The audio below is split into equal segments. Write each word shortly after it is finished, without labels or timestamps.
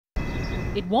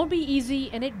It won't be easy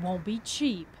and it won't be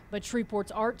cheap, but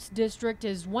Shreveport's Arts District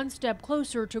is one step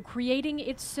closer to creating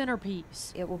its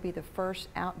centerpiece. It will be the first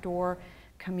outdoor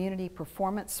community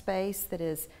performance space that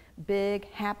is big,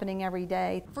 happening every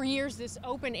day. For years, this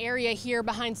open area here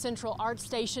behind Central Arts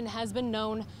Station has been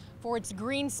known for its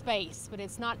green space, but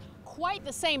it's not quite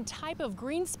the same type of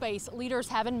green space leaders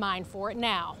have in mind for it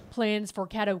now. Plans for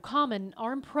Caddo Common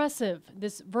are impressive.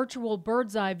 This virtual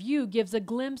bird's eye view gives a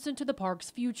glimpse into the park's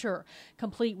future,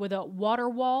 complete with a water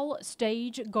wall,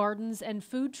 stage, gardens, and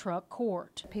food truck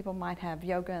court. People might have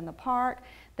yoga in the park.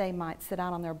 They might sit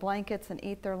out on their blankets and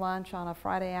eat their lunch on a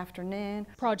Friday afternoon.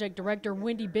 Project Director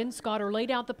Wendy Benscotter laid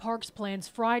out the park's plans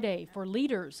Friday for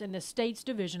leaders in the state's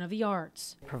Division of the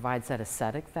Arts. It provides that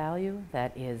aesthetic value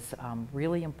that is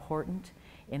really important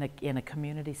in a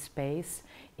community space.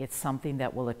 It's something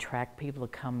that will attract people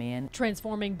to come in.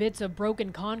 Transforming bits of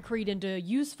broken concrete into a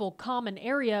useful common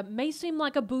area may seem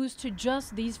like a boost to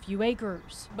just these few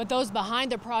acres. But those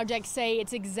behind the project say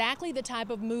it's exactly the type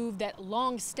of move that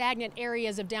long stagnant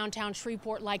areas of downtown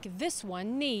Shreveport like this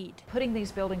one need. Putting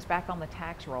these buildings back on the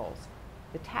tax rolls,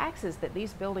 the taxes that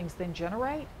these buildings then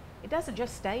generate, it doesn't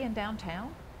just stay in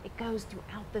downtown. It goes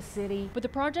throughout the city. But the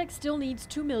project still needs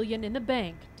 $2 million in the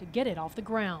bank to get it off the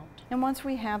ground. And once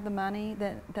we have the money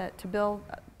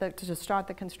to start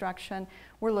the construction,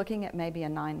 we're looking at maybe a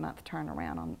 9-month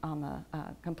turnaround on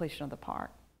the completion of the park.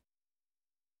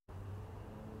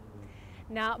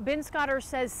 Now, Benscotter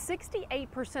says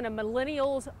 68% of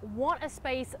millennials want a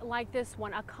space like this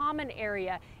one, a common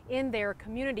area in their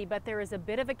community, but there is a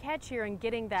bit of a catch here in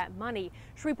getting that money.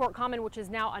 Shreveport Common, which is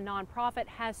now a nonprofit,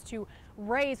 has to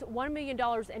raise $1 million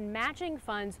in matching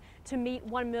funds to meet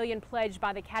 $1 million pledged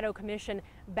by the Caddo Commission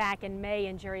back in May.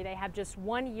 And Jerry, they have just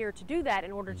 1 year to do that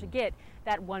in order to get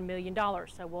that $1 million.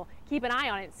 So we'll keep an eye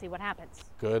on it and see what happens.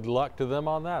 Good luck to them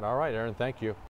on that. All right, Erin, thank you.